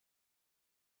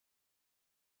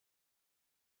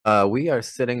We are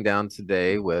sitting down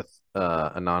today with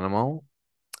Annonymal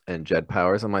and Jed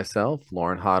Powers and myself,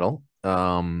 Lauren Hoddle,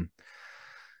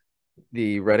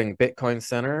 the Reading Bitcoin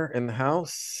Center in the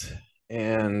house,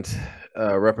 and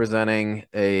representing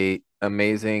a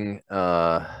amazing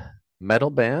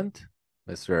metal band,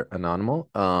 Mr.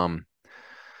 Annonymal.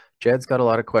 Jed's got a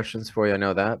lot of questions for you, I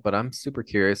know that, but I'm super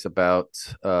curious about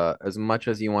as much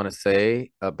as you want to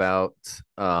say about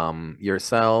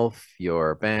yourself,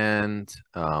 your band,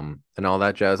 and all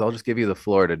that jazz. I'll just give you the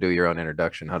floor to do your own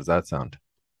introduction. How does that sound?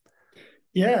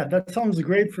 Yeah, that sounds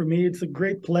great for me. It's a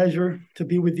great pleasure to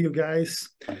be with you guys.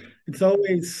 It's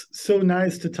always so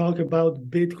nice to talk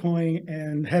about Bitcoin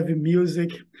and heavy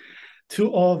music,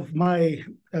 two of my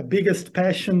biggest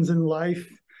passions in life.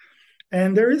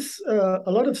 And there is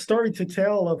a lot of story to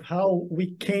tell of how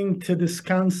we came to this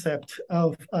concept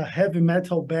of a heavy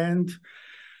metal band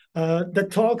that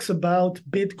talks about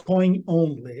Bitcoin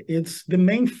only. It's the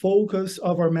main focus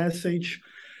of our message.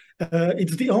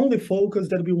 It's the only focus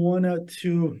that we wanted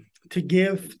to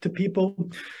give to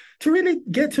people to really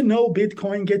get to know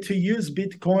Bitcoin, get to use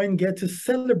Bitcoin, get to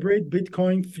celebrate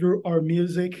Bitcoin through our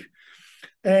music.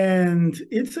 And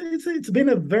it's been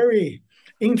a very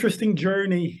interesting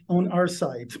journey on our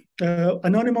side.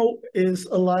 Anonymal is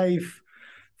alive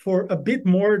for a bit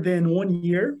more than 1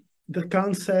 year. The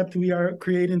concept, we are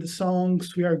creating the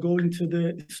songs, we are going to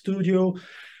the studio,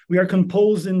 we are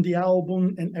composing the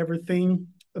album and everything.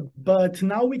 But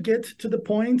now we get to the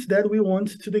point that we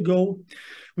want to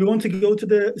go to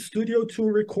the studio to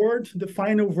record the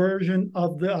final version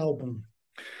of the album.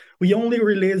 We only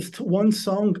released one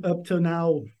song up to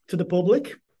now to the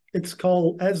public. It's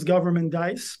called As Government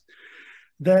Dies.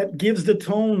 That gives the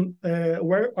tone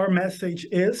where our message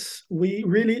is. We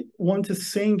really want to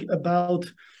sing about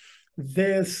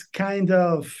this kind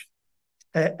of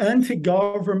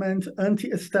anti-government,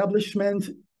 anti-establishment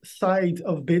side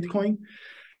of Bitcoin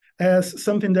as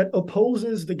something that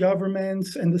opposes the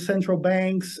governments and the central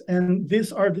banks. And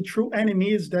these are the true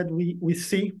enemies that we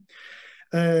see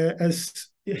as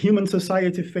human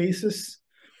society faces.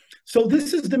 So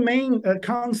this is the main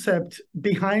concept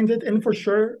behind it. And for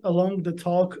sure, along the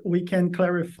talk, we can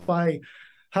clarify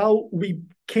how we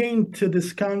came to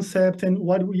this concept and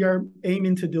what we are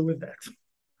aiming to do with that.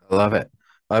 I love it.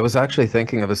 I was actually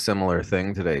thinking of a similar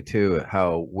thing today too,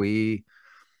 how we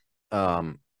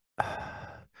um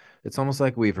it's almost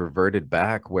like we've reverted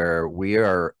back where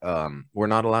we're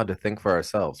not allowed to think for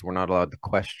ourselves. We're not allowed to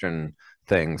question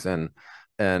things, and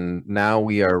now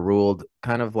we are ruled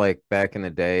kind of like back in the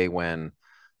day when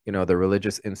the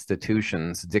religious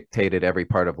institutions dictated every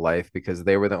part of life because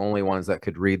they were the only ones that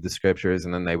could read the scriptures,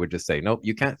 and then they would just say, nope,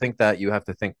 you can't think that, you have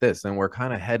to think this. And we're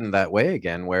kind of heading that way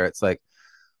again, where it's like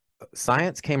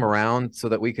science came around so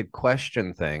that we could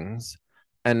question things.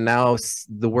 And now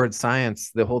the word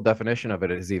science, the whole definition of it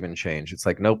has even changed. It's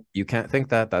like, nope, you can't think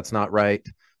that. That's not right.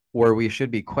 Or we should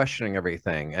be questioning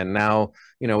everything. And now,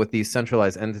 with these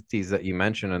centralized entities that you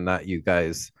mentioned and that you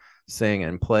guys sing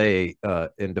and play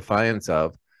in defiance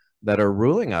of, that are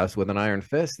ruling us with an iron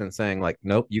fist and saying like,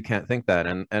 nope, you can't think that.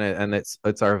 And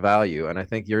it's our value. And I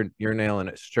think you're nailing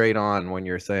it straight on when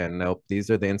you're saying, nope,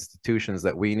 these are the institutions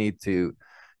that we need to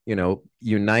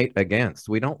unite against.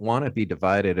 We don't want to be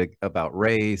divided about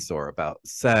race or about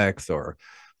sex or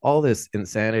all this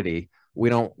insanity. We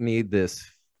don't need this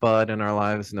FUD in our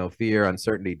lives, no fear,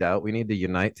 uncertainty, doubt. We need to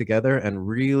unite together and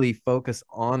really focus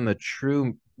on the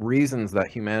true reasons that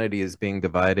humanity is being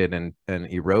divided and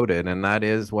eroded. And that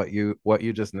is what you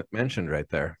just mentioned right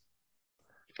there.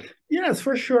 Yes,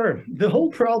 for sure. The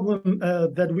whole problem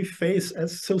that we face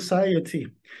as society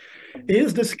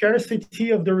is the scarcity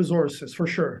of the resources, for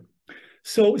sure.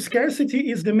 So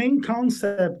scarcity is the main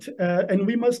concept, and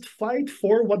we must fight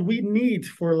for what we need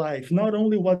for life, not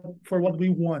only what we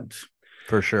want.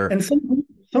 For sure. And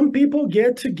some people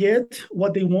get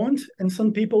what they want, and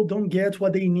some people don't get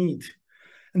what they need.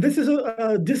 And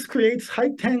this creates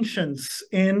high tensions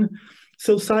in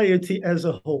society as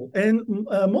a whole. And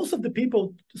most of the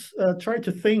people try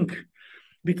to think,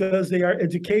 because they are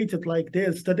educated like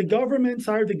this, that the governments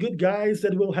are the good guys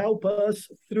that will help us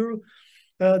through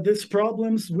these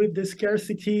problems with the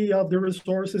scarcity of the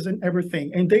resources and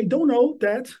everything. And they don't know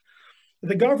that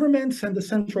the governments and the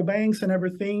central banks and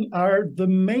everything are the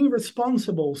main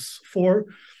responsibles for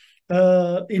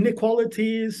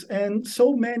inequalities and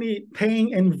so many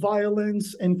pain and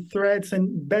violence and threats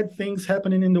and bad things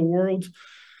happening in the world.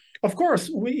 Of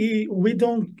course, we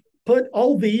don't put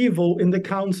all the evil in the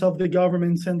counts of the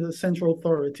governments and the central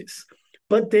authorities,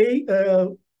 but they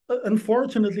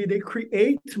unfortunately they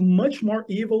create much more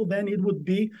evil than it would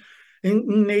be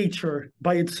in nature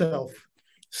by itself.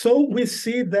 So we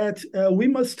see that we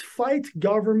must fight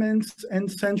governments and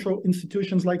central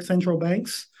institutions like central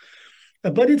banks,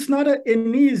 but it's not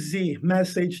an easy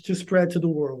message to spread to the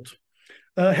world.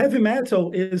 Heavy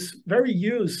metal is very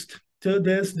used to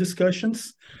these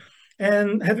discussions,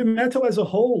 and heavy metal as a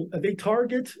whole, they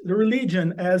target the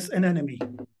religion as an enemy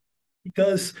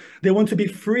because they want to be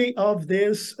free of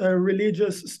this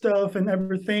religious stuff and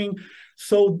everything.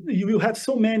 So you have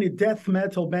so many death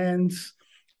metal bands,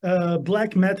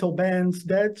 black metal bands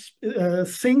that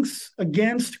sings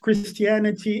against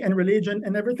Christianity and religion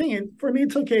and everything. And for me,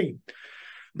 it's okay.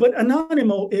 But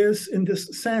Anonymal is, in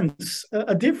this sense,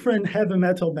 a different heavy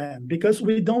metal band because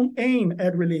we don't aim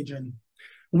at religion.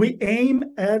 We aim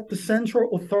at the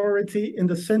central authority in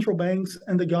the central banks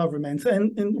and the governments.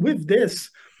 And with this,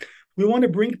 we want to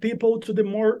bring people to the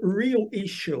more real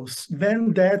issues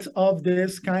than that of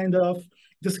this kind of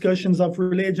discussions of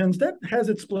religions that has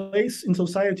its place in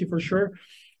society for sure.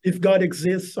 If God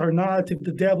exists or not, if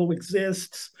the devil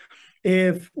exists,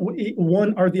 if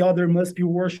one or the other must be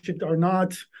worshipped or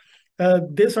not.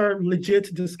 These are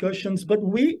legit discussions, but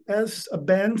we as a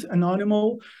band,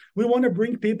 Annonymal, we want to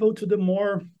bring people to the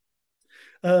more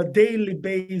daily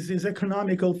basis,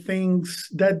 economical things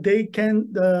that they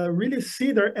can really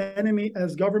see their enemy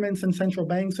as governments and central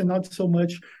banks and not so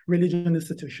much religion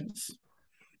institutions.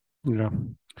 Yeah.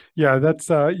 Yeah, that's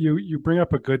you bring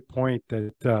up a good point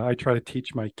that I try to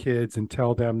teach my kids and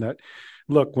tell them that,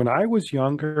 look, when I was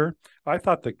younger, I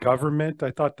thought the government,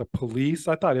 I thought the police,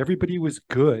 I thought everybody was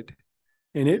good.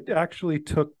 And it actually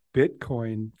took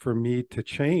Bitcoin for me to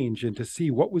change and to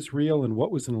see what was real and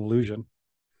what was an illusion.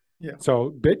 Yeah.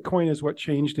 So Bitcoin is what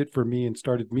changed it for me and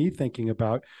started me thinking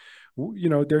about,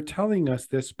 they're telling us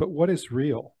this, but what is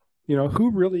real?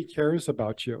 Who really cares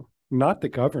about you? Not the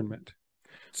government.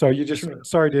 So you just, Sure.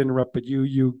 sorry to interrupt, but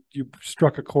you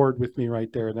struck a chord with me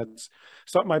right there. And that's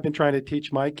something I've been trying to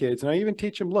teach my kids. And I even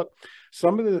teach them, look,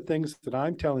 some of the things that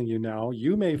I'm telling you now,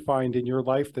 you may find in your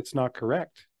life that's not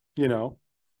correct,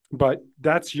 but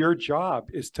that's your job,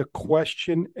 is to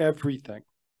question everything.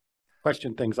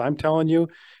 Question things I'm telling you,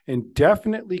 and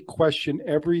definitely question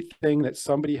everything that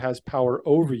somebody has power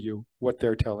over you, what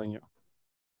they're telling you.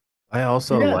 I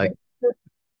also Yeah, like,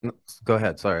 go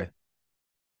ahead, sorry.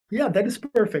 yeah, that is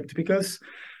perfect because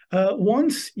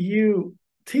once you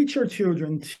teach your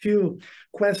children to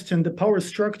question the power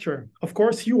structure, of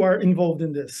course, you are involved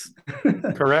in this.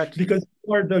 Correct. Because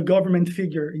you are the government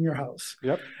figure in your house.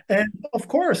 Yep. And of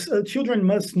course, children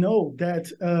must know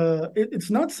that it's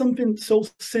not something so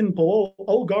simple.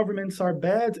 All governments are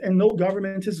bad and no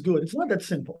government is good. It's not that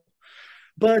simple.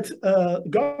 But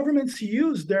governments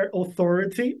use their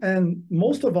authority and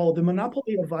most of all, the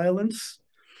monopoly of violence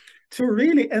to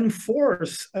really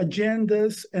enforce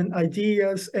agendas and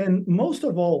ideas, and most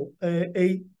of all,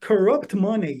 a corrupt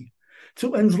money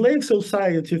to enslave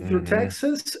society through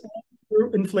taxes and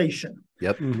through inflation.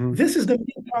 Yep. Mm-hmm. This is the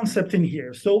main concept in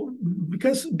here. So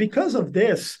because of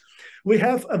this, we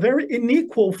have a very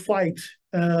unequal fight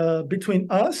between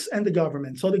us and the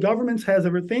government. So the government has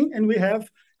everything, and we have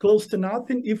close to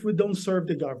nothing if we don't serve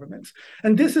the government.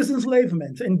 And this is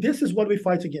enslavement, and this is what we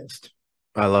fight against.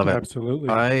 I love it. Absolutely.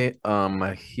 I am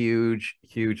a huge,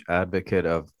 huge advocate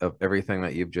of everything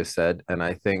that you've just said. And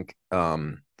I think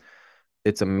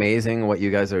it's amazing what you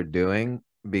guys are doing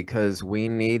because we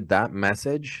need that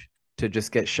message to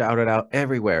just get shouted out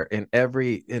everywhere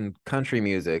in country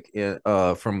music,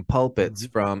 from pulpits,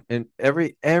 from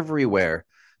everywhere,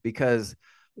 because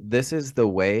this is the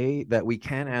way that we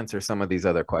can answer some of these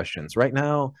other questions. Right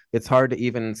now, it's hard to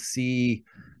even see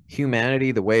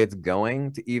humanity the way it's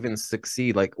going to even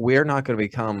succeed. Like, we're not going to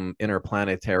become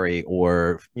interplanetary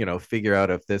or figure out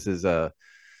if this is a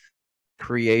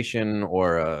creation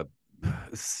or a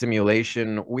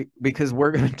simulation, because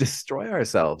we're going to destroy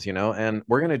ourselves, and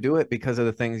we're going to do it because of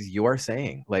the things you're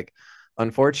saying. Like,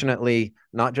 unfortunately,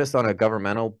 not just on a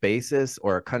governmental basis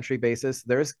or a country basis,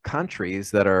 there's countries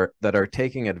that are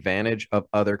taking advantage of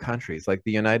other countries. Like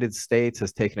the United States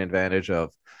has taken advantage of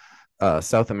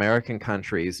South American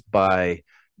countries by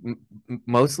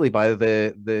mostly by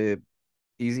the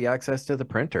easy access to the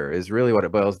printer is really what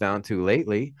it boils down to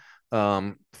lately.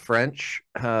 French,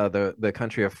 the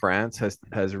country of France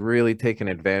has really taken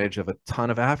advantage of a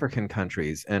ton of African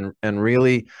countries, and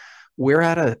really we're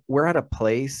at a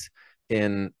place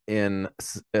in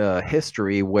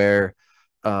history where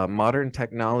modern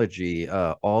technology,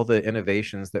 all the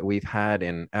innovations that we've had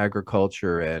in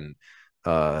agriculture and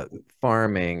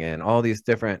farming and all these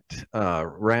different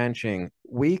ranching,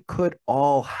 we could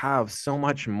all have so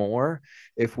much more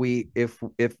if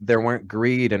there weren't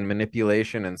greed and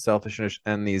manipulation and selfishness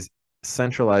and these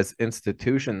centralized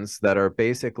institutions that are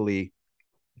basically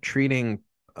treating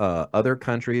other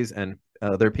countries and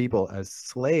other people as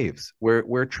slaves.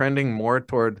 We're trending more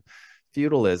toward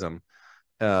feudalism,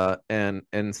 and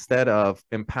instead of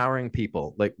empowering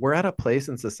people. Like, we're at a place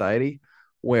in society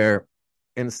where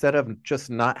instead of just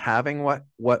not having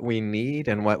what we need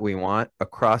and what we want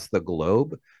across the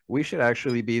globe, we should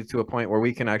actually be to a point where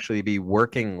we can actually be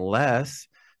working less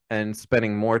and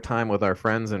spending more time with our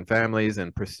friends and families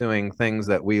and pursuing things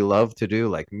that we love to do,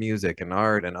 like music and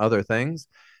art and other things,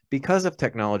 because of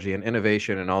technology and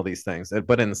innovation and all these things.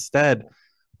 But instead,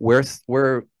 we're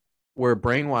we're we're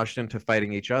brainwashed into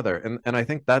fighting each other. And I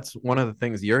think that's one of the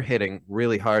things you're hitting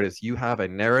really hard, is you have a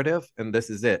narrative and this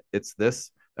is it. It's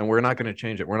this, and we're not going to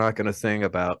change it. We're not going to sing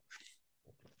about,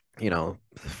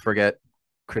 forget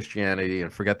Christianity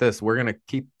and forget this. We're going to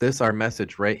keep this our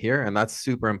message right here, and that's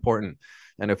super important.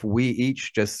 And if we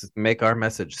each just make our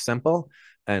message simple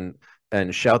and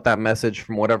shout that message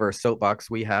from whatever soapbox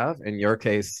we have, in your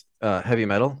case, heavy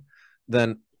metal,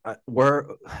 then we're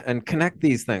and connect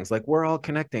these things. Like, we're all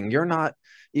connecting. You're not,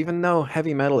 even though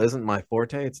heavy metal isn't my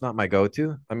forte, it's not my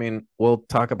go-to. I mean, we'll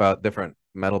talk about different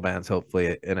metal bands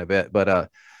hopefully in a bit,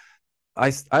 but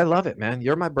I love it, man.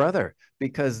 You're my brother,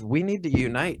 because we need to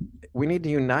unite. We need to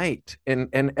unite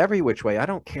in every which way. I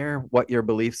don't care what your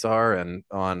beliefs are and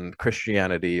on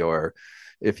Christianity, or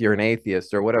if you're an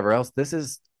atheist or whatever else. This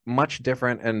is much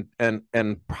different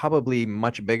and probably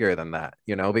much bigger than that,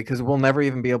 because we'll never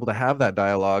even be able to have that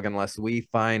dialogue unless we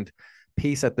find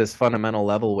peace at this fundamental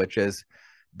level, which is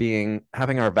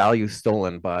having our values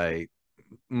stolen by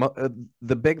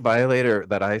the big violator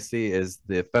that I see is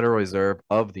the Federal Reserve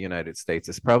of the United States.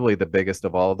 It's probably the biggest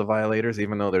of all the violators,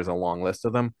 even though there's a long list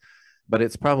of them, but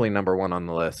it's probably number one on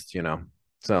the list.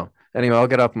 So anyway, I'll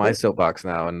get off my soapbox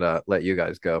now and let you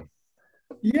guys go.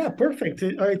 Yeah, perfect.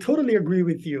 I totally agree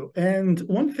with you. And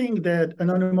one thing that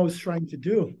Annonymal is trying to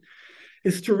do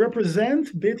is to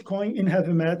represent Bitcoin in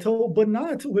heavy metal, but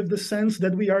not with the sense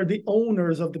that we are the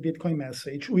owners of the Bitcoin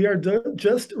message. We are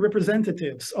just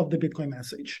representatives of the Bitcoin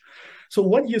message. So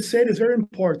what you said is very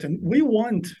important. We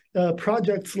want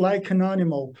projects like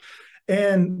Annonymal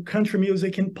and country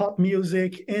music and pop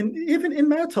music, and even in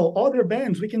metal, other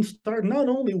bands. We can start not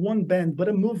only one band, but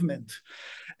a movement.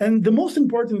 And the most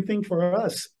important thing for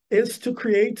us is to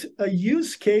create a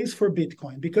use case for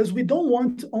Bitcoin, because we don't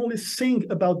want to only sing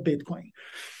about Bitcoin.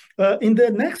 In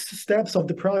the next steps of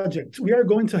the project, we are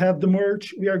going to have the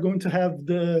merch, we are going to have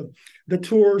the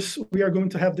tours, we are going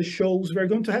to have the shows, we are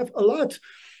going to have a lot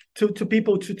to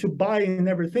people to buy and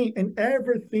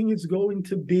everything is going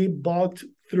to be bought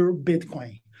through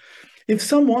Bitcoin. If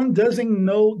someone doesn't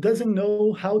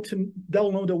know how to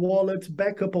download a wallet,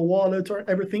 back up a wallet, or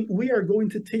everything, we are going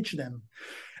to teach them.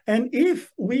 And if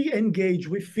we engage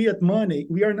with fiat money,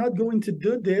 we are not going to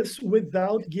do this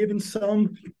without giving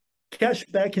some cash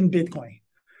back in Bitcoin.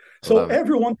 So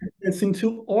everyone that's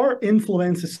into our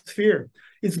influence sphere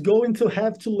is going to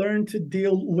have to learn to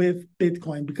deal with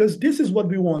Bitcoin, because this is what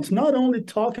we want. Not only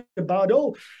talk about,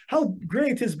 oh, how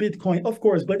great is Bitcoin, of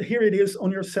course, but here it is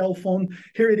on your cell phone.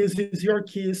 Here it is your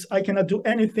keys. I cannot do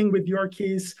anything with your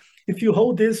keys. If you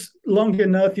hold this long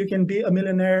enough, you can be a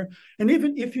millionaire. And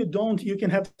even if you don't, you can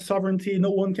have sovereignty.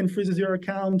 No one can freeze your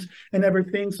account and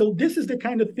everything. So this is the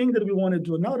kind of thing that we want to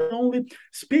do. Not only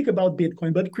speak about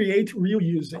Bitcoin, but create real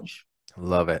usage.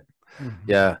 Love it.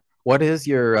 Yeah. What is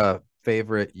your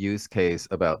favorite use case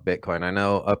about Bitcoin? I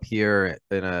know up here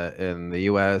in the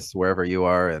US, wherever you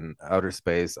are in outer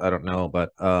space, I don't know,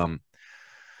 but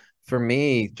for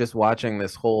me, just watching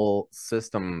this whole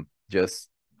system just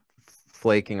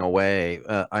flaking away.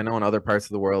 I know in other parts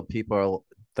of the world, people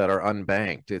that are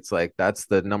unbanked, it's like that's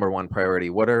the number one priority.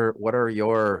 What are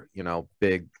your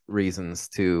big reasons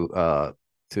to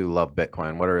love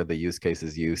Bitcoin? What are the use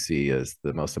cases you see as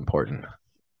the most important?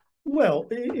 Well,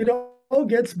 it all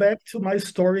gets back to my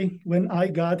story when I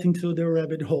got into the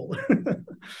rabbit hole.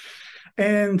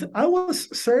 And I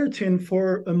was searching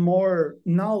for more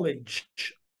knowledge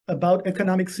about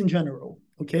economics in general.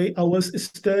 Okay, I was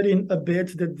studying a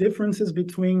bit the differences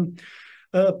between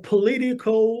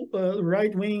political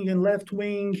right wing and left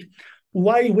wing,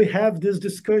 why we have this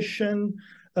discussion,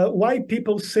 why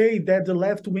people say that the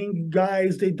left wing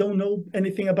guys, they don't know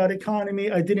anything about economy.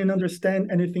 I didn't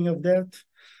understand anything of that.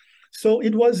 So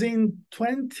it was in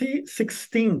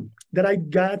 2016 that I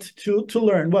got to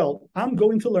learn. Well, I'm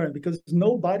going to learn because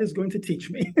nobody's going to teach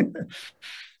me.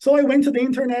 So I went to the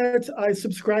internet, I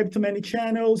subscribed to many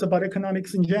channels about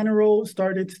economics in general,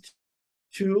 started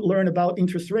to learn about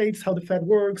interest rates, how the Fed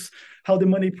works, how the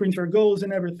money printer goes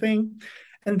and everything.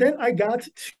 And then I got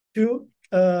to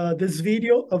this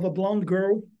video of a blonde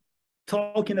girl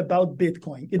talking about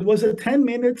Bitcoin. It was a 10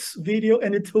 minutes video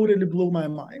and it totally blew my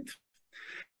mind.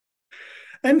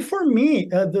 And for me,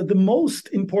 the most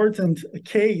important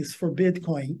case for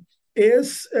Bitcoin is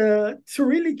to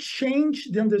really change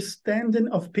the understanding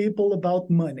of people about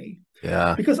money.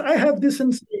 Yeah. Because I have this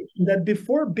sensation that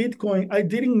before Bitcoin, I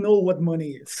didn't know what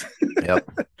money is. Yep.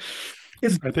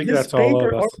 I think that's all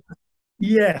of us.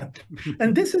 Yeah.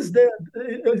 And this is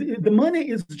the money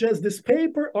is just this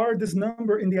paper or this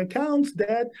number in the account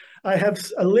that I have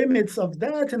limits of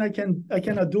that and I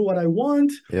cannot do what I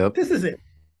want. Yep. This is it.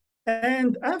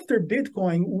 And after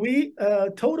Bitcoin, we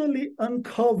totally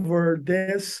uncovered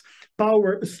this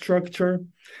power structure,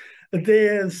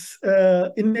 this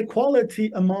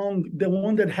inequality among the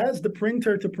one that has the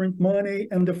printer to print money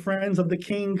and the friends of the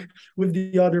king with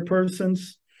the other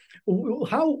persons.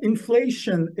 How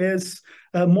inflation is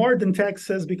more than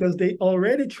taxes because they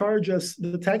already charge us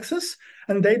the taxes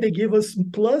and they give us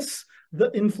plus the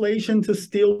inflation to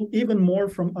steal even more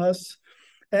from us.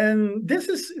 And this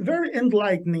is very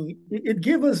enlightening. It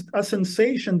gives us a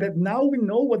sensation that now we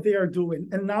know what they are doing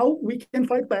and now we can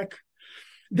fight back.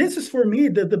 This is for me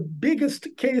the biggest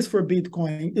case for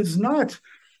Bitcoin. It's not,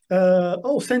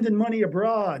 sending money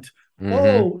abroad.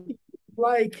 Oh,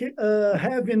 like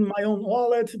having my own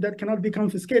wallet that cannot be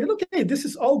confiscated. Okay, this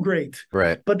is all great.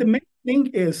 Right. But the main thing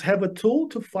is have a tool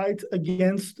to fight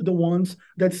against the ones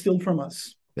that steal from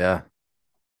us. Yeah.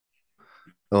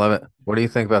 I love it. What do you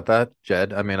think about that,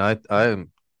 Jed? I mean, I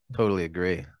totally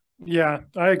agree. Yeah,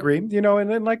 I agree. And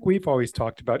then like we've always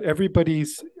talked about,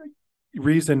 everybody's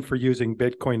reason for using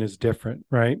Bitcoin is different,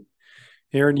 right?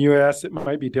 Here in the US, it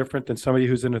might be different than somebody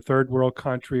who's in a third world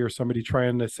country or somebody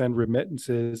trying to send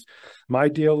remittances. My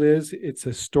deal is it's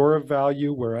a store of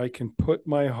value where I can put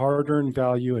my hard-earned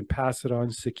value and pass it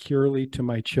on securely to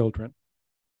my children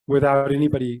without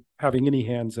anybody having any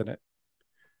hands in it.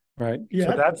 Right.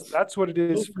 Yeah. So that's what it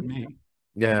is for me.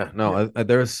 Yeah. No,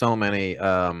 there's so many.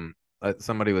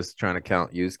 Somebody was trying to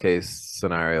count use case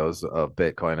scenarios of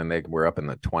Bitcoin, and they were up in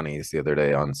the 20s the other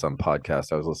day on some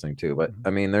podcast I was listening to. But I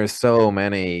mean, there's so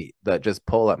many that just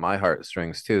pull at my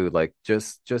heartstrings too. Like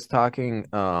just talking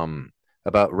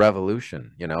about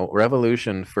revolution,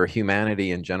 revolution for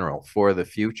humanity in general, for the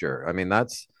future. I mean,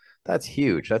 that's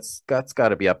huge. That's got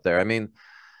to be up there. I mean,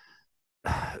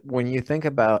 when you think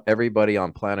about everybody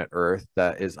on planet Earth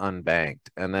that is unbanked,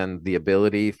 and then the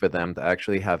ability for them to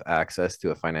actually have access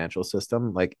to a financial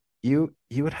system, like you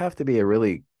would have to be a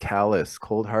really callous,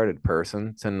 cold-hearted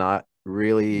person to not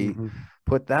really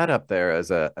put that up there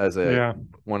as a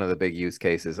one of the big use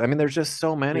cases. I mean, there's just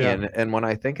so many. And when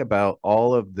I think about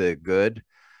all of the good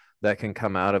that can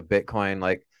come out of Bitcoin,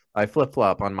 like I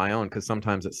flip-flop on my own because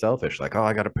sometimes it's selfish, like, oh,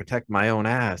 I got to protect my own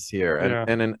ass here.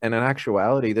 And in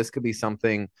actuality, this could be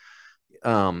something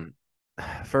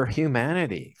for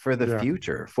humanity, for the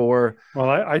future, for... Well,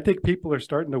 I think people are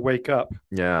starting to wake up.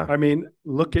 Yeah. I mean,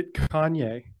 look at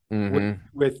Kanye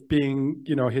with being,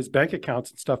 his bank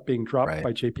accounts and stuff being dropped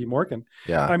by JP Morgan.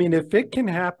 Yeah. I mean, if it can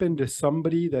happen to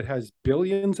somebody that has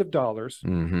billions of dollars,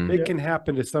 it can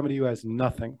happen to somebody who has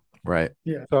nothing. Right.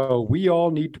 Yeah. So we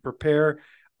all need to prepare,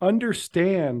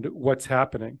 understand what's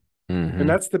happening. And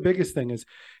that's the biggest thing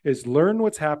is learn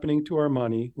what's happening to our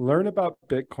money, learn about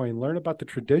Bitcoin, learn about the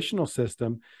traditional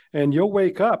system, and you'll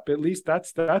wake up. At least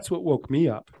that's what woke me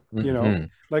up.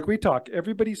 Like we talk,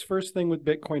 everybody's first thing with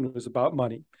Bitcoin was about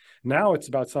money. Now it's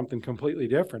about something completely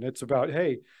different. It's about,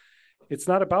 hey, it's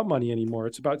not about money anymore.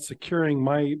 It's about securing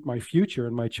my future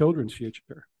and my children's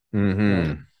future.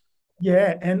 Right?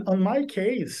 Yeah, and on my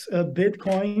case,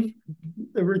 Bitcoin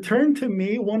returned to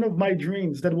me one of my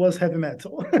dreams that was heavy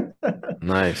metal.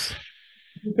 Nice.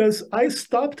 Because I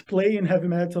stopped playing heavy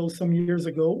metal some years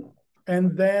ago,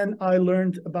 and then I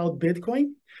learned about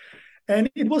Bitcoin. And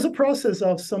it was a process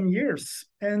of some years.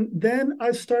 And then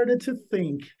I started to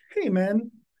think, hey,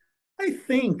 man, I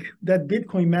think that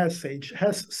Bitcoin message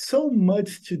has so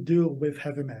much to do with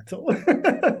heavy metal.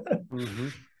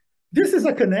 This is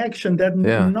a connection that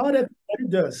not everybody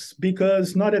does,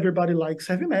 because not everybody likes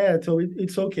heavy metal.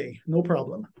 It's okay, no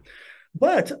problem.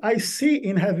 But I see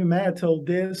in heavy metal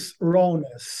this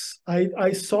rawness.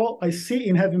 I see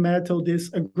in heavy metal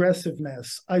this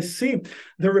aggressiveness. I see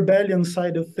the rebellion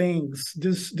side of things,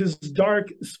 this dark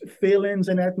feelings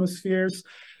and atmospheres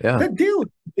that deal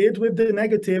with the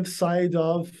negative side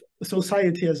of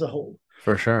society as a whole.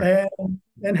 For sure.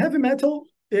 And heavy metal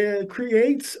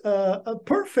creates a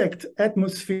perfect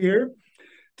atmosphere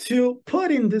to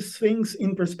put in these things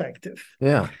in perspective.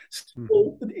 Yeah.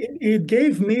 So it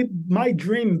gave me my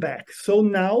dream back. So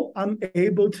now I'm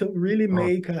able to really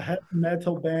make a heavy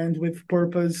metal band with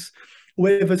purpose,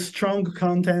 with a strong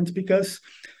content, because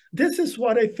this is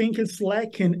what I think is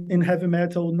lacking in heavy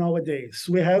metal nowadays.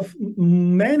 We have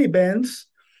many bands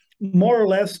more or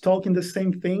less talking the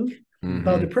same thing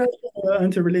about Hmm. depression,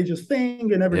 anti-religious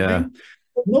thing, and Yeah. everything.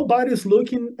 But nobody's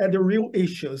looking at the real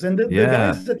issues, and the Yeah.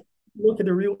 guys that look at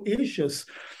the real issues,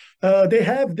 they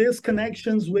have these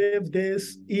connections with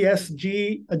this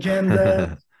ESG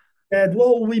agenda. And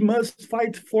well, we must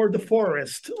fight for the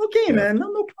forest. Okay, Yep. man,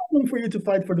 no problem for you to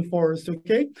fight for the forest.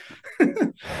 Okay,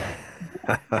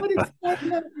 but it's not,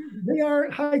 they are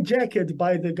hijacked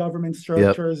by the government Yep.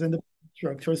 structures and the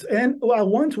structures. And I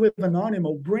want with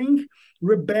Annonymal bring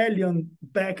rebellion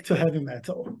back to heavy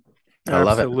metal. I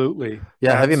love it. Absolutely.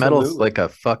 Yeah, heavy metal's Absolutely. like a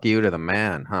fuck you to the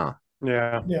man, huh?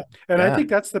 Yeah. Yeah, And I Yeah. think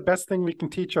that's the best thing we can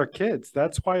teach our kids.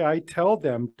 That's why I tell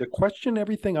them to question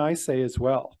everything I say as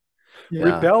well. yeah,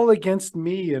 Yeah. Rebel against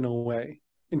me in a way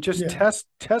and just yeah.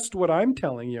 test what I'm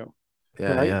telling you.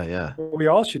 Yeah. Right? Yeah. Yeah. We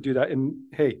all should do that. And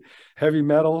hey, heavy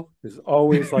metal is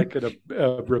always like a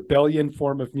rebellion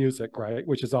form of music, right?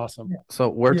 Which is awesome. So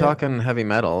we're Yeah. talking heavy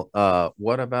metal.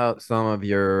 What about some of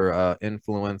your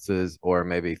influences or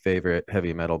maybe favorite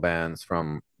heavy metal bands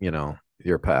from,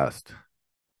 your past?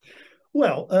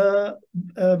 Well,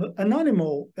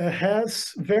 Annonymal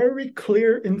has very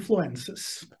clear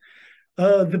influences.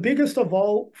 The biggest of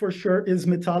all, for sure, is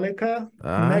Metallica,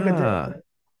 Megadeth, Ah.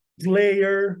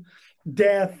 Slayer,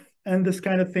 Death, and this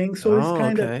kind of thing. So it's Oh,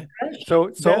 kind of okay. thrash, So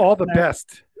death all the metal.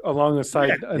 best Yeah, alongside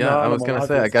Yeah, I was Anonymal, gonna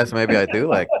say, I guess obviously. maybe I do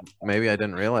like, maybe I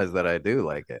didn't realize that I do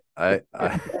like it. I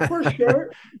for sure.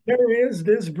 There is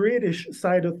this British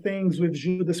side of things with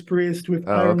Judas Priest, with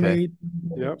Oh, Iron okay. Maiden,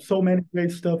 Yep. so many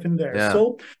great stuff in there. Yeah.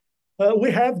 So we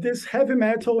have this heavy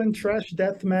metal and thrash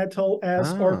death metal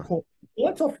as our Ah. core.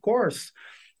 But of course,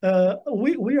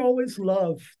 we always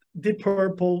love Deep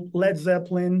Purple, Led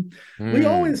Zeppelin. We Hmm.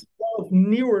 always love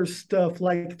newer stuff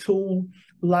like Tool,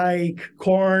 like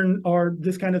Korn, or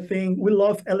this kind of thing. We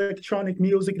love electronic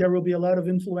music. There will be a lot of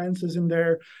influences in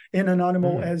there in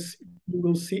Anonymal, Hmm. as you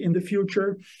will see in the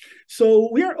future. So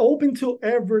we are open to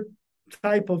every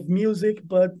type of music,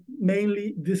 but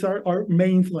mainly these are our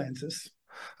main influences.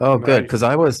 Oh, good. Because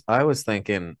Nice. I was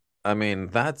thinking, I mean,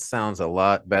 that sounds a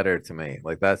lot better to me.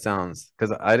 Like that sounds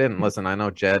because I didn't listen. I know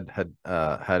Jed had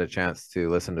a chance to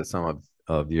listen to some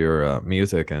of your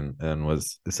music and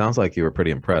was it sounds like you were pretty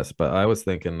impressed. But I was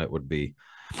thinking it would be.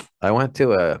 I went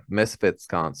to a Misfits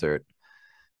concert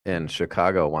in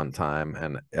Chicago one time,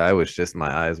 and I was just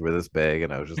my eyes were this big,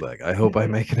 and I was just like, I hope I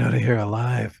make it out of here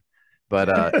alive. But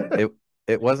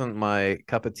it wasn't my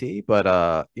cup of tea, but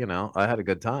I had a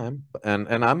good time,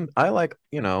 and I like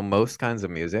most kinds of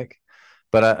music,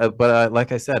 but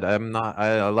like I said, I'm not.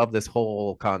 I love this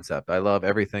whole concept. I love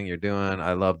everything you're doing.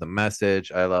 I love the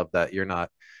message. I love that you're not,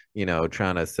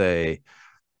 trying to say,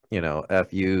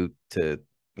 F you to,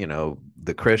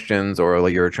 the Christians, or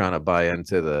you're trying to buy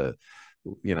into the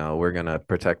we're gonna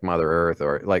protect Mother Earth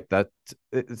or like that.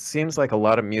 It seems like a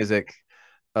lot of music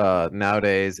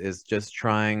nowadays is just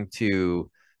trying to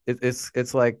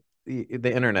it's like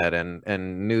the internet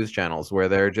and news channels where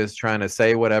they're just trying to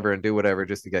say whatever and do whatever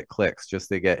just to get clicks, just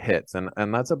to get hits,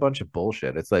 and that's a bunch of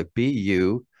bullshit. It's like be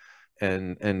you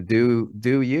and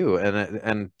do you,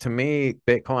 and to me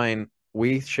Bitcoin,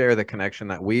 we share the connection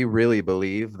that we really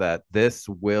believe that this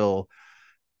will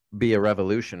be a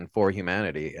revolution for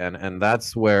humanity, and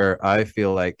that's where I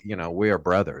feel like we are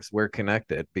brothers, we're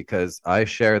connected because I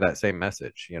share that same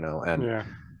message, and Yeah.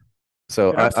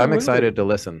 so I'm excited Absolutely. to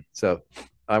listen. So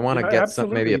I want to Yeah, get some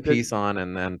maybe a absolutely. piece on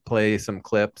and then play some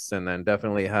clips and then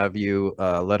definitely have you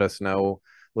let us know,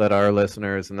 let our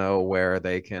listeners know where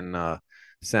they can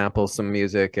sample some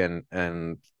music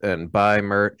and buy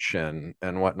merch and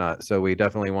whatnot. So we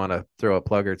definitely want to throw a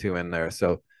plug or two in there.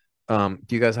 So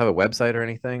do you guys have a website or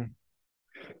anything?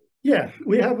 Yeah,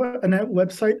 we have a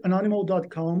website,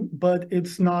 anonymal.com, but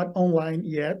it's not online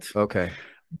yet. Okay.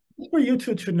 For you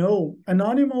to know,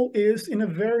 Anonymal is in a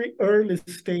very early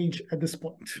stage at this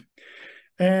point.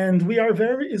 And we are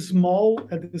very small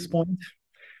at this point,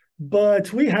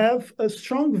 but we have a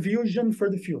strong vision for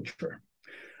the future.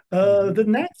 The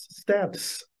next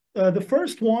steps, the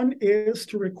first one is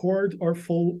to record our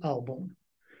full album.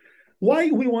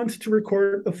 Why we want to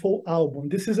record a full album?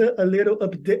 This is a little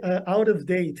out of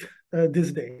date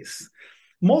these days.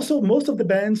 Most of the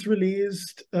bands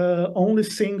released only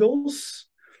singles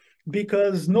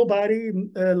because nobody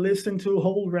listened to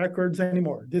whole records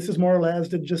anymore. This is more or less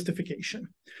the justification.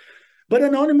 But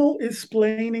Anonymal is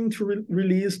planning to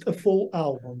release a full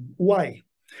album. Why?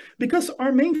 Because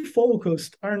our main focus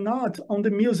are not on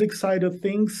the music side of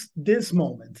things this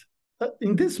moment.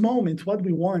 In this moment, what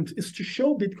we want is to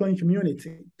show Bitcoin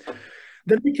community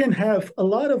that we can have a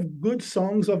lot of good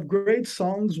songs, of great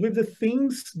songs with the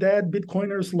things that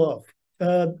Bitcoiners love.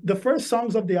 The first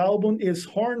songs of the album is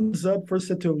Horns Up for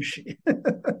Satoshi.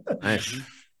 Nice.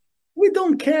 We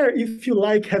don't care if you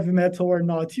like heavy metal or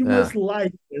not. You Yeah. must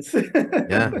like this.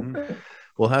 Yeah. Mhm.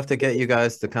 We'll have to get you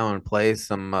guys to come and play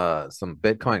some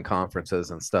Bitcoin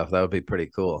conferences and stuff. That would be pretty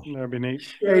cool. That'd be neat.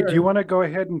 Hey, do you Sure. want to go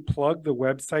ahead and plug the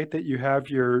website that you have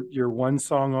your one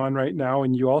song on right now?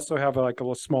 And you also have like a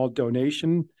little small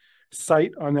donation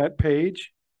site on that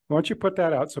page. Why don't you put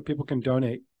that out so people can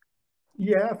donate?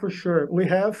 Yeah, for sure. We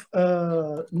have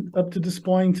up to this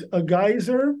point a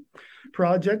Geyser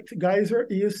project. Geyser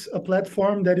is a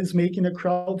platform that is making a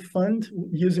crowd fund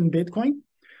using Bitcoin.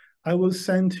 I will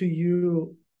send to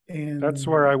you That's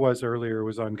where I in, was earlier,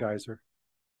 was on Geyser.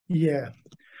 yeah.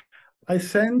 I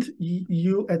send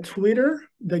you a Twitter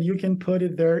that you can put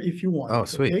it there if you Oh, want.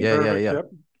 sweet. Okay. Yeah, yeah, Perfect. yeah.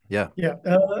 Yep. Yeah. Yeah,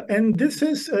 and this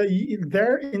is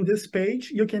there in this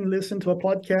page. You can listen to a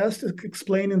podcast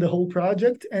explaining the whole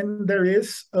project, and there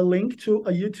is a link to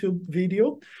a YouTube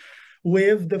video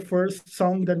with the first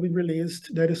song that we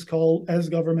released that is called As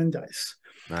Government Dies.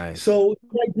 Nice. So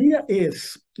the idea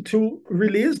is to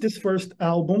release this first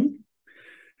album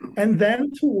and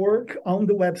then to work on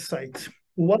the website.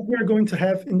 What we're going to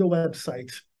have in the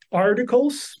website: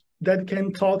 articles that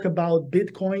can talk about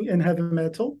Bitcoin and heavy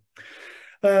metal.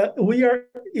 We are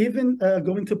even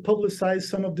going to publicize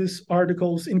some of these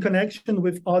articles in connection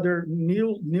with other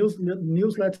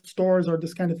newsletter stores or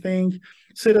this kind of thing.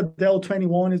 Citadel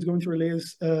 21 is going to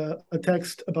release a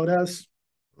text about us.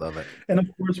 Love it. And of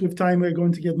course, with time, we're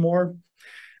going to get more.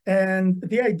 And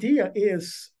the idea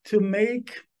is to make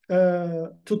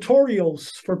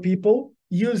tutorials for people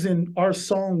using our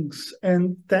songs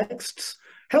and texts,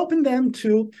 helping them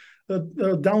to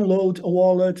download a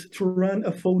wallet, to run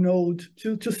a full node,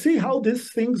 to see how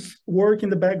these things work in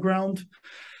the background,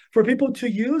 for people to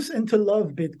use and to love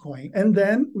Bitcoin. And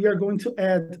then we are going to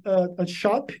add a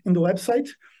shop in the website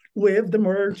with the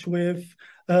merch, with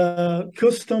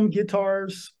custom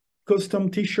guitars, custom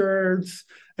T-shirts,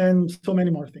 and so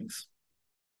many more things.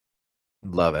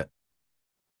 Love it.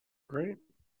 Great.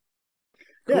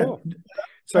 Yeah, Cool.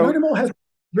 So Annonymal has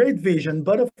great vision,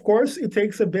 but of course, it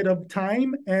takes a bit of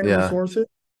time and Yeah. resources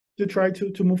to try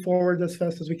to move forward as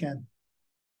fast as we can.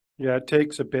 yeah, it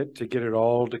takes a bit to get it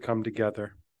all to come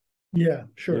together. Yeah,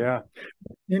 sure. Yeah,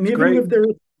 And it's even great. with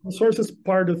the resources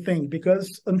part of thing,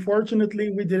 because unfortunately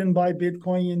we didn't buy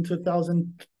Bitcoin in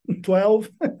 2012.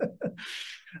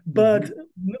 But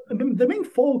the main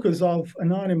focus of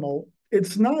Annonymal,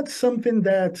 it's not something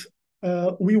that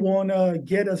we want to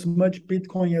get as much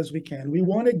Bitcoin as we can. We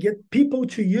want to get people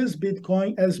to use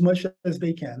Bitcoin as much as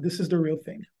they can. This is the real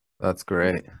thing. That's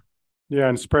great. Yeah,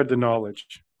 and spread the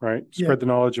knowledge, right? Yeah. Spread the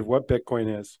knowledge of what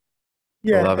Bitcoin is.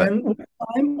 Yeah, Love it. and with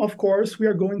time, of course, we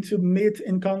are going to meet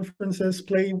in conferences,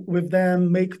 play with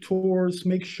them, make tours,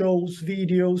 make shows,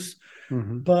 videos,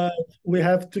 but we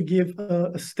have to give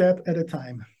a step at a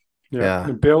time. Yeah.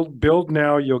 Yeah. Build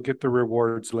now, you'll get the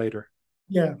rewards later.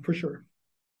 Yeah, for sure.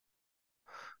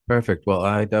 Perfect. Well,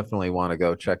 I definitely want to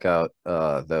go check out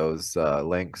those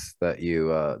links that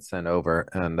you sent over,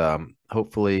 and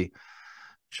hopefully,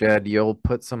 Jed, you'll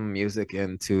put some music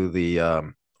into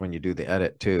the when you do the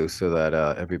edit too, so that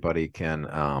everybody can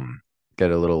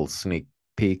get a little sneak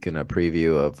peek and a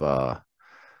preview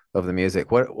of the music.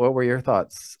 What were your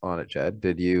thoughts on it, Jed?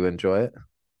 Did you enjoy it?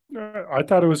 I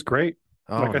thought it was great.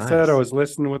 Oh, Like I said, I nice. was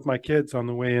listening with my kids on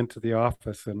the way into the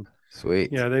office, and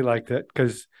Sweet. yeah, they liked it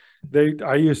because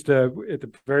I used to, at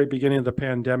the very beginning of the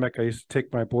pandemic, I used to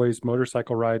take my boys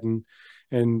motorcycle riding,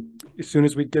 and as soon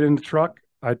as we'd get in the truck,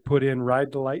 I'd put in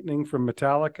Ride the Lightning from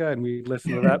Metallica, and we'd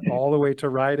listen to that all the way to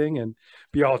riding and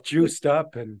be all juiced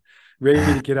up and ready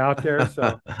to get out there.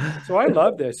 So I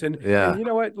love this. And Yeah. you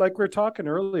know what, like we are talking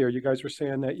earlier, you guys were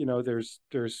saying that,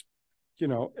 there's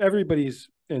everybody's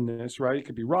in this, right? It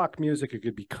could be rock music, it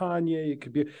could be Kanye, it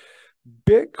could be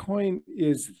Bitcoin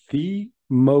is the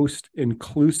most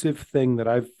inclusive thing that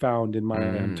I've found in my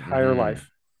entire life.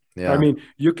 Yeah. I mean,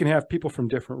 you can have people from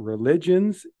different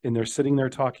religions and they're sitting there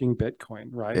talking Bitcoin,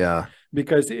 right? Yeah.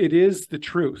 Because it is the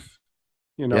truth.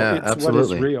 Yeah, It's what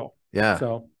is absolutely. real. Yeah.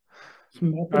 So It's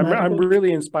I'm mathematical.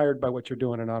 really inspired by what you're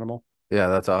doing, Annonymal. Yeah,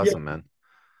 that's awesome, man.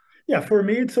 Yeah, for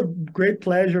me, it's a great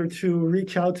pleasure to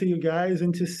reach out to you guys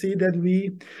and to see that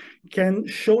we can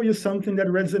show you something that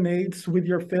resonates with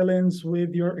your feelings,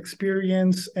 with your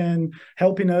experience, and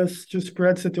helping us to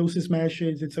spread Satoshi's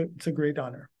message. It's a great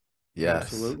honor. Yes.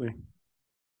 Absolutely.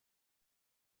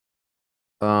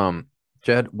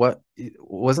 Jed, what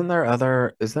wasn't there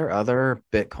other, is there other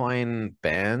Bitcoin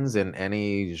bands in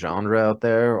any genre out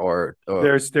there or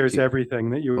There's do you, everything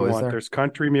that you would oh, is want. there? There's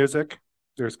country music.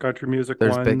 There's country music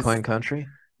There's ones. Bitcoin country?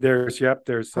 There's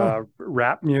Huh,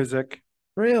 rap music.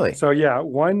 really? So yeah,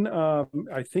 one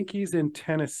I think he's in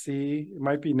Tennessee. It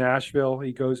might be Nashville.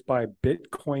 He goes by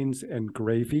Bitcoins and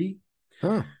Gravy.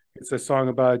 Huh. It's a song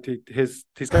about he's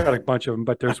got a bunch of them,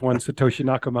 but there's one Satoshi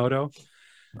Nakamoto.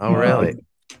 Oh, really? Um,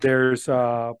 there's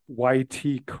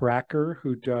YT Cracker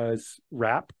who does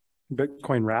rap,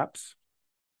 Bitcoin raps.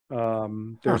 Huh,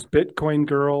 There's Bitcoin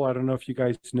Girl. I don't know if you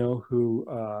guys know who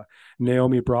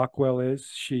Naomi Brockwell is.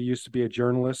 She used to be a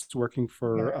journalist working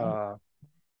for Yeah.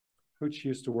 who'd she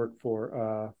used to work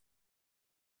for?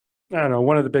 I don't know,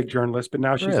 one of the big journalists, but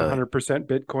now she's really? 100%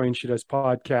 Bitcoin. She does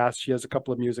podcasts. She has a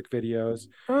couple of music videos.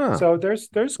 Huh. So there's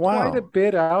quite a Wow.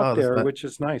 bit out Oh, there, which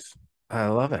is nice. I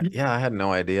love it. Yeah, I had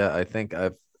no idea. I think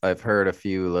I've heard a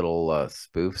few little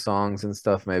spoof songs and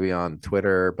stuff maybe on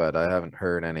Twitter, but I haven't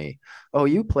heard any. Oh,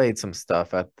 you played some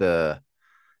stuff at the,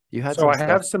 you had So some I stuff.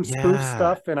 have some spoof Yeah.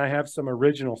 stuff and I have some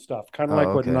original stuff, kind of like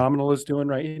Oh, what okay. Nominal is doing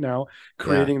right now, Yeah.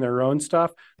 creating their own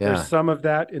stuff. There's Yeah. some of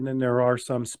that, and then there are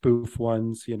some spoof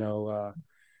ones,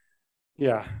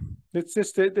 yeah. It's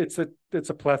just it's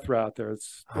a plethora out there.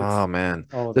 It's Oh man,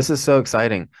 all of this it. is so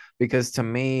exciting because to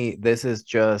me, this is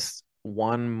just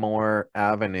one more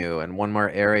avenue and one more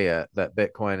area that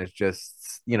Bitcoin is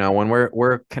just, when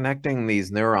we're connecting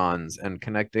these neurons and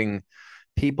connecting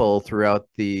people throughout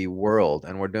the world,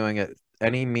 and we're doing it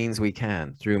any means we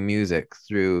can through music,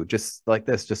 through just like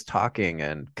this, just talking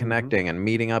and Hmm. connecting and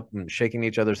meeting up and shaking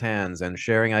each other's hands and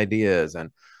sharing ideas and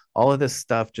all of this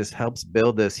stuff just helps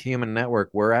build this human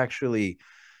network. We're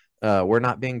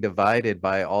not being divided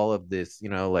by all of this,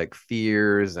 like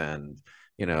fears and,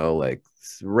 like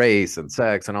race and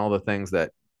sex and all the things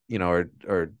that, or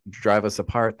drive us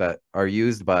apart that are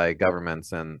used by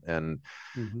governments and,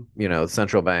 Hmm.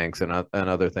 central banks and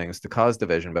other things to cause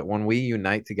division. But when we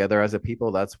unite together as a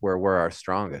people, that's where we're our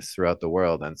strongest throughout the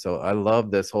world. And so I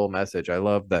love this whole message. I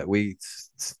love that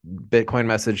Bitcoin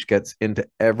message gets into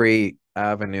every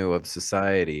avenue of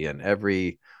society and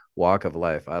every walk of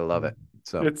life. I love it.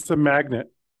 So It's a magnet.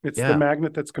 It's the yeah.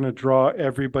 magnet that's going to draw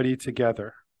everybody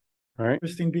together, right?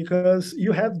 Interesting because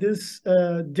you have these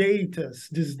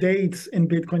dates in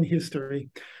Bitcoin history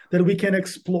that we can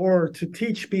explore to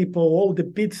teach people. Oh, the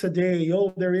bits a day.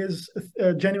 Oh, there is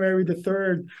January the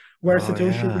 3rd, where Oh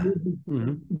Satoshi yeah. released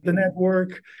Hmm. the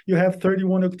network. You have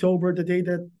 31 October, the day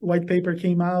that white paper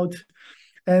came out.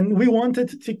 And we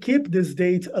wanted to keep this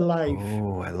date alive.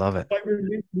 Oh, I love it. Why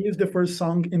we released the first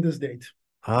song in this date.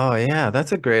 Oh yeah,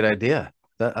 that's a great idea.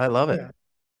 I love it. Yeah.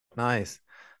 Nice.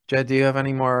 Jed, do you have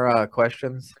any more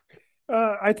questions?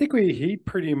 I think he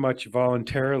pretty much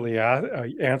voluntarily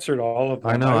answered all of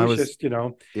I them. know I I was was, just,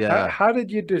 yeah. how did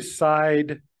you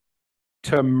decide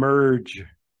to merge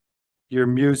your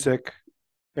music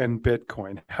and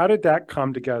Bitcoin? How did that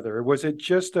come together? Was it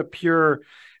just a pure,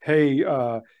 hey,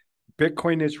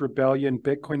 Bitcoin is rebellion,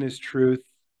 Bitcoin is truth,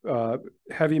 uh,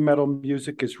 heavy metal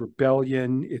music is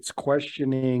rebellion, it's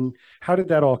questioning? How did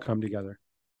that all come together?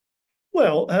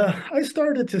 Well, I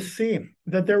started to see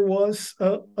that there was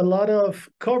a lot of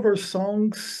cover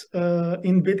songs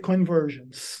in Bitcoin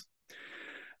versions.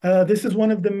 This is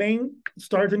one of the main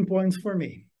starting points for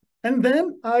me. And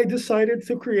then I decided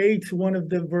to create one of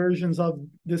the versions of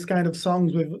this kind of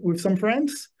songs with some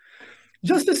friends,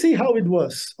 just to see how it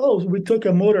was. Oh, we took a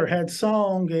Motorhead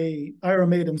song, a Iron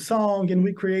Maiden song, and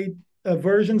we create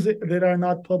versions that are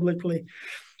not publicly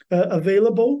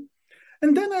available.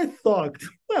 And then I thought,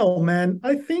 well, man,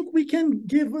 I think we can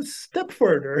give a step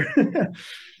further,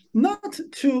 not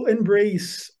to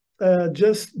embrace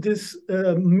just this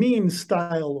meme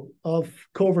style of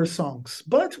cover songs,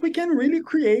 but we can really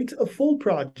create a full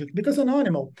project because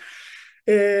Anonymal,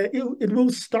 it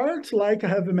will start like a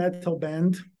heavy metal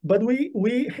band, but we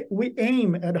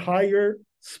aim at higher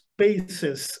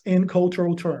spaces in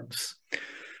cultural terms.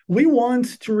 We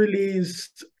want to release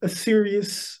a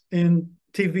series in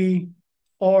TV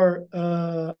or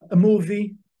a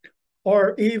movie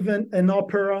or even an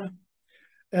opera.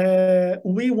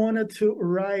 We wanted to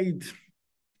write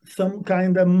some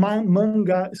kind of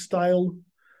manga style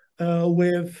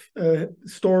with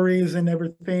stories and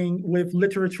everything, with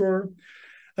literature.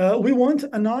 We want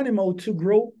Anonymal to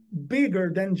grow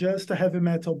bigger than just a heavy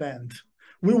metal band.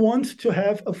 We want to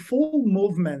have a full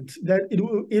movement that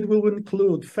it will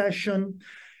include fashion,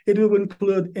 it will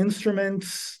include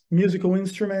instruments, musical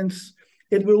instruments,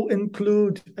 it will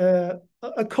include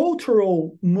a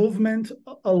cultural movement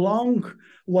along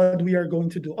what we are going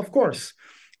to do. Of course,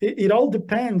 it all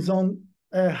depends on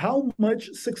how much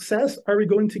success are we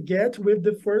going to get with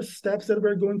the first steps that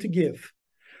we're going to give.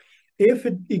 If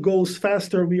it goes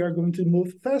faster, we are going to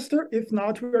move faster. If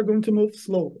not, we are going to move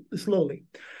slowly.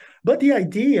 But the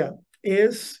idea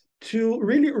is to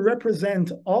really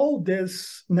represent all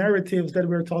these narratives that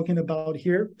we're talking about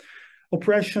here: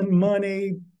 oppression,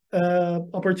 money,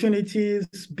 opportunities,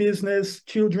 business,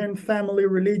 children, family,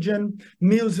 religion,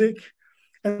 music,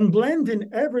 and blending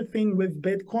everything with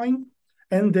Bitcoin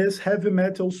and this heavy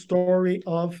metal story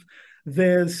of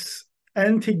this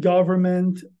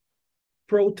anti-government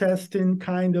protesting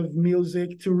kind of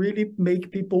music to really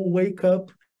make people wake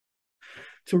up,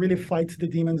 to really fight the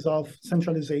demons of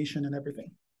centralization and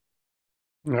everything.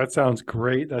 That sounds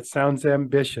great. That sounds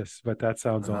ambitious, but that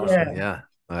sounds awesome. Yeah,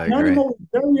 I agree. Annonymal is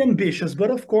very ambitious,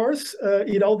 but of course,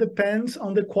 it all depends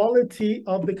on the quality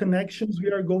of the connections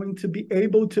we are going to be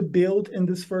able to build in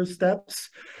these first steps.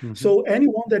 So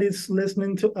anyone that is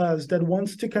listening to us that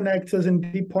wants to connect us and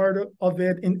be part of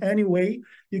it in any way,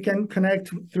 you can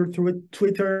connect through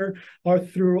Twitter or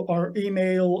through our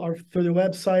email or through the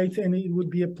website, and it would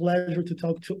be a pleasure to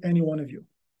talk to any one of you.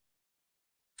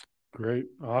 Great.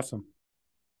 Awesome.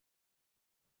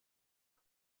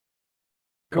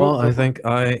 Cool. Well, I think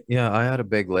I had a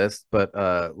big list, but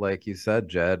like you said,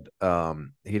 Jed,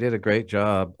 he did a great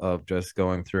job of just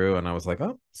going through, and I was like,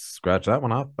 oh, scratch that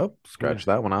one off. Oh, scratch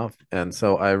that one off. And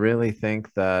so I really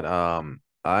think that I'm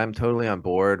totally on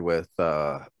board with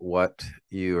what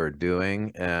you are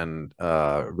doing, and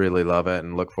really love it,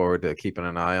 and look forward to keeping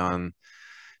an eye on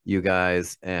you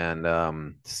guys and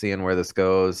seeing where this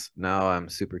goes. Now I'm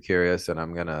super curious, and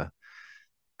I'm gonna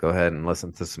go ahead and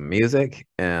listen to some music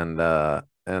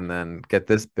and then get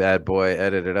this bad boy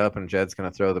edited up, and Jed's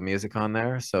going to throw the music on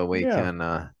there so we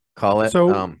can call it.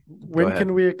 So when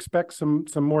can we expect some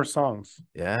more songs?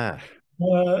 Yeah.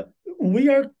 We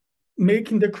are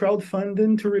making the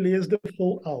crowdfunding to release the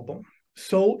full album.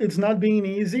 So it's not being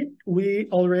easy. We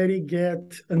already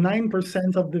get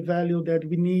 9% of the value that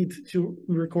we need to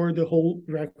record the whole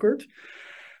record.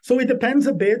 So it depends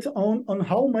a bit on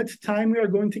how much time we are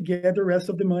going to get the rest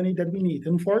of the money that we need.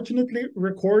 Unfortunately,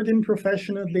 recording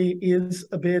professionally is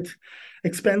a bit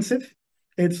expensive.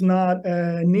 It's not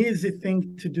an easy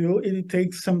thing to do. It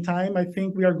takes some time. I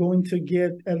think we are going to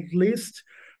get at least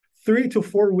 3 to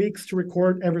 4 weeks to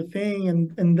record everything.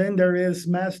 And then there is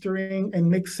mastering and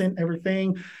mixing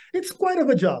everything. It's quite of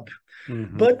a job.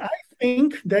 But I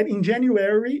think that in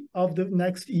January of the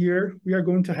next year, we are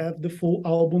going to have the full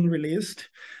album released.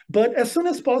 But as soon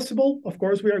as possible, of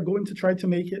course, we are going to try to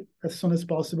make it as soon as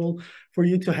possible for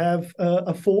you to have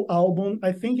a full album.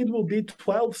 I think it will be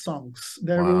 12 songs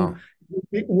that will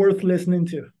be worth listening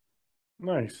to.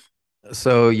 Nice.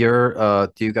 So you're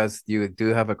you do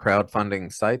have a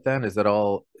crowdfunding site then? Is that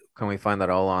all? Can we find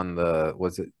that all on the,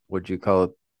 would you call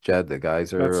it, Jed, the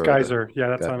Geyser? That's Geyser. Yeah,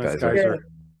 that's on his Geyser.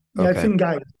 Yeah, it's in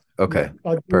Geyser. Okay,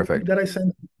 perfect. That I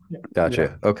sent. Yeah.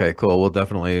 Gotcha. Yeah. Okay, cool. We'll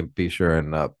definitely be sure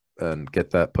and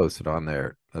get that posted on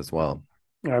there as well.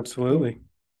 Absolutely.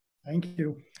 Thank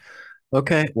you.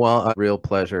 Okay, well, a real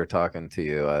pleasure talking to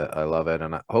you. I love it,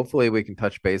 and hopefully we can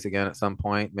touch base again at some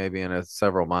point, maybe in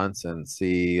several months, and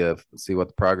see what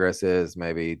the progress is.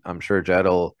 Maybe I'm sure Jed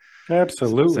will.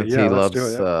 Absolutely, since he loves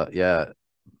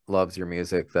loves your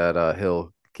music, that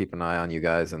he'll keep an eye on you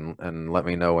guys and let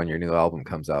me know when your new album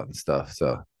comes out and stuff.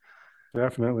 So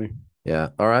definitely. Yeah.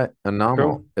 All right. Annonymal.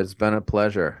 Cool. It's been a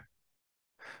pleasure.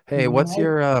 Hey, what's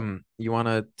your you want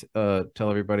to tell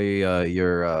everybody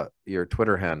your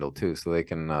Twitter handle too, so they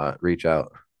can reach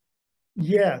out?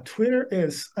 Yeah, Twitter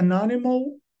is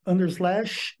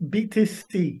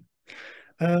Annonymal_BTC.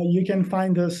 You can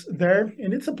find us there,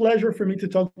 and it's a pleasure for me to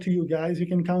talk to you guys. You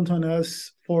can count on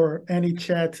us for any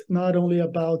chat, not only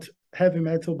about heavy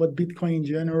metal, but Bitcoin in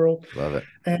general. Love it.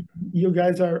 And you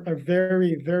guys are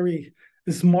very, very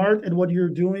smart at what you're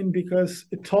doing, because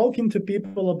talking to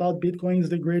people about Bitcoin is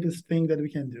the greatest thing that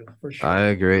we can do, for sure. I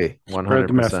agree. 100%. Spread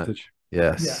the message.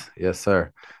 Yes. Yeah. Yes,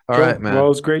 sir. All right, man. Well, it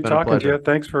was great talking to you.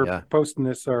 Thanks for posting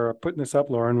this or putting this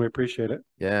up, Lauren. We appreciate it.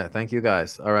 Yeah. Thank you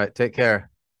guys. All right. Take care.